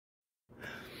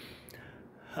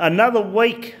Another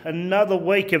week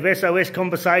of SOS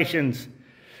Conversations.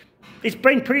 It's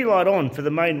been pretty light on, for the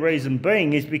main reason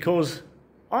being is because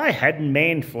I had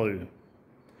Manflu.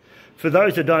 For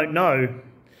those that don't know,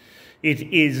 it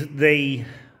is the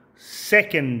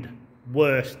second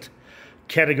worst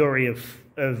category of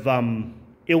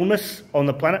illness on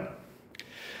the planet.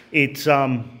 It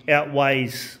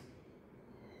outweighs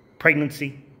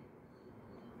pregnancy,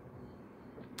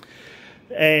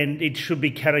 and it should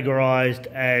be categorised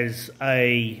as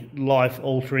a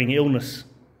life-altering illness.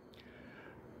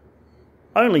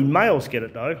 Only males get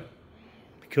it though,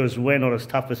 because we're not as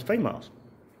tough as females.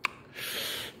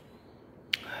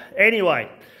 Anyway,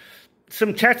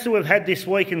 some chats that we've had this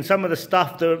week and some of the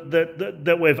stuff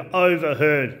that we've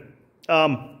overheard.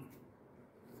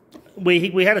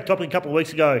 We had a topic a couple of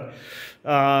weeks ago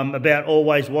about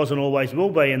always was and always will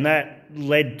be, and that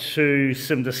led to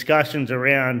some discussions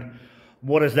around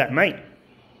what does that mean.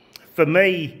 For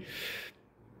me,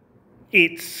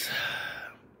 it's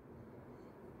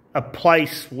a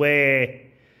place where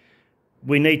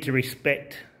we need to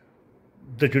respect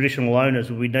the traditional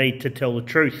owners. We need to tell the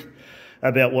truth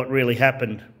about what really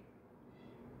happened,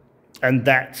 and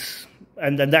that's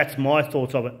my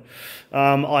thoughts of it.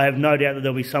 I have no doubt that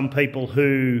there'll be some people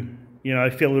who, you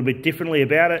know, feel a little bit differently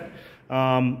about it,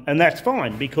 and that's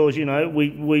fine, because, you know,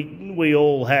 we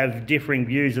all have differing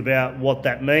views about what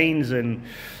that means, and,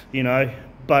 you know,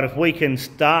 but if we can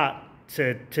start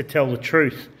to tell the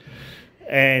truth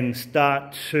and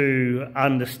start to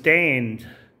understand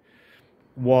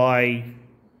why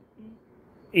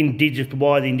the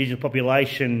Indigenous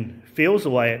population feels the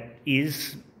way it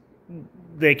is,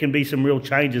 there can be some real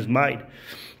changes made.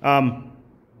 And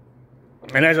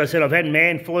as I said, I've had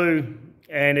Manflu,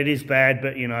 and it is bad,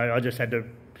 but, you know, I just had to,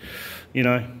 you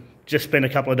know, just spend a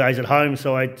couple of days at home,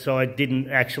 so I didn't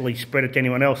actually spread it to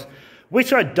anyone else,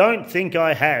 which I don't think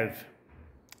I have.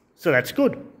 So that's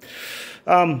good.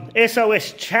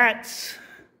 SOS Chats,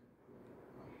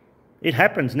 it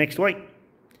happens next week.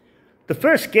 The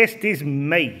first guest is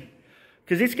me,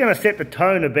 because it's going to set the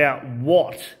tone about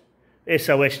what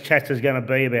SOS Chats is going to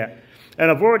be about. And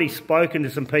I've already spoken to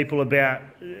some people about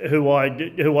who I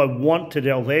want to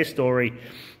tell their story.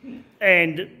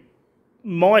 And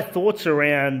my thoughts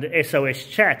around SOS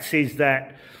Chats is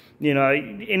that, you know,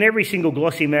 in every single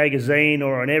glossy magazine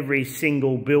or on every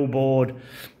single billboard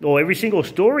or every single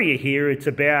story you hear, it's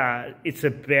about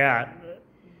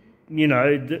you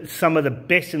know, some of the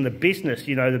best in the business,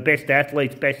 you know, the best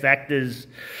athletes, best actors,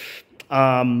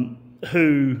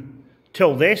 who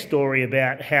tell their story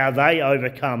about how they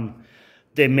overcome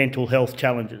their mental health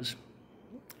challenges.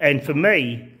 And for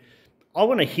me, I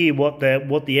want to hear what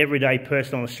the everyday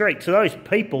person on the street, so those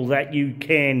people that you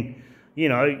can, you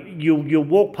know, you'll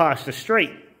walk past the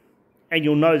street and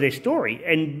you'll know their story,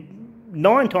 and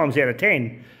 9 times out of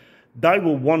 10, they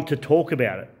will want to talk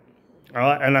about it. All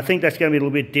right, and I think that's going to be a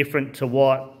little bit different to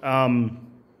what some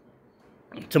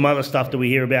other stuff that we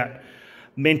hear about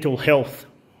mental health.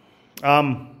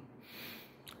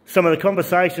 Some of the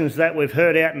conversations that we've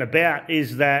heard out and about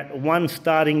is that one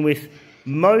starting with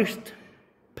most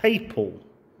people.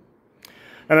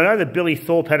 And I know that Billy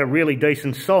Thorpe had a really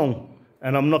decent song,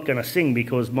 and I'm not going to sing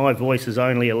because my voice is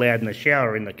only allowed in the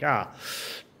shower in the car.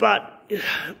 But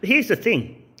here's the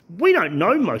thing, we don't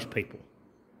know most people.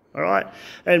 All right,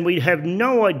 and we have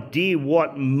no idea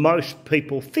what most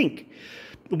people think.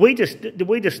 We just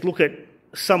look at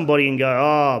somebody and go,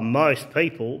 oh, most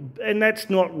people, and that's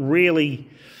not really,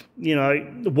 you know,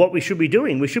 what we should be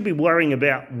doing. We should be worrying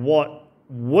about what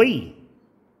we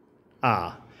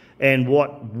are and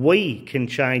what we can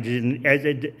change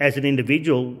as an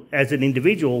individual,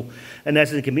 and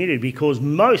as a community, because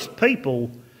most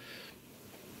people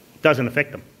doesn't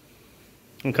affect them.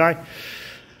 Okay.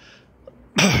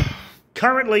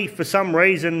 Currently, for some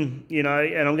reason, you know,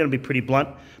 and I'm going to be pretty blunt,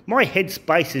 my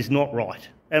headspace is not right,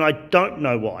 and I don't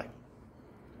know why.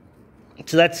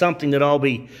 So that's something that I'll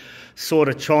be sort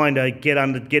of trying to get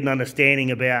an understanding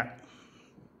about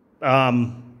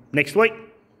next week.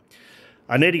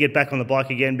 I need to get back on the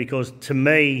bike again, because to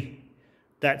me,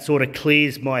 that sort of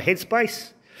clears my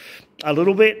headspace a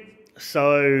little bit.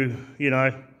 So, you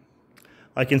know,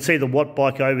 I can see the Watt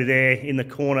bike over there in the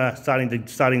corner starting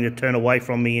to turn away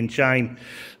from me in shame.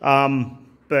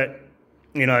 But,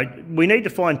 you know, we need to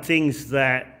find things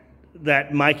that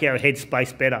make our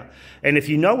headspace better. And if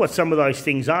you know what some of those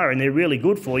things are and they're really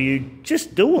good for you,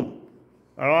 just do them.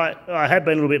 All right? I have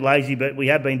been a little bit lazy, but we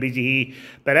have been busy here.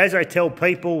 But as I tell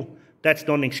people, that's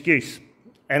not an excuse.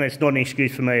 And it's not an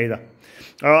excuse for me either.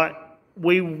 All right?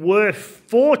 We were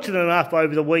fortunate enough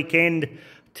over the weekend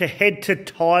to head to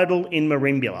Tidal in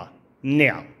Merimbula.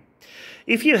 Now,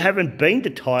 If you haven't been to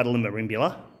Tidal and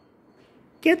Merimbula,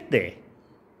 get there.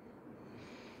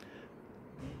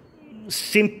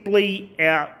 Simply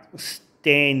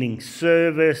outstanding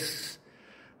service.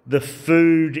 The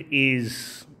food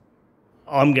is,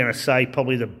 I'm going to say,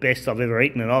 probably the best I've ever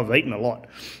eaten, and I've eaten a lot.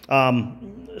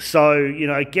 So, you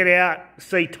know, get out,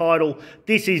 see Tidal.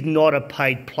 This is not a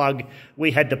paid plug.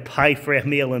 We had to pay for our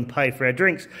meal and pay for our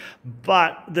drinks.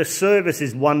 But the service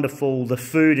is wonderful. The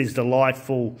food is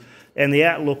delightful. And the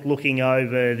outlook looking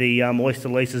over the oyster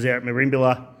leases out at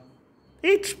Merimbula,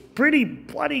 it's pretty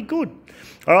bloody good.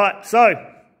 All right,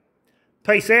 so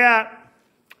peace out.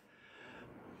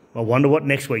 I wonder what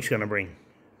next week's going to bring.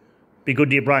 Be good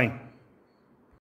to your brain.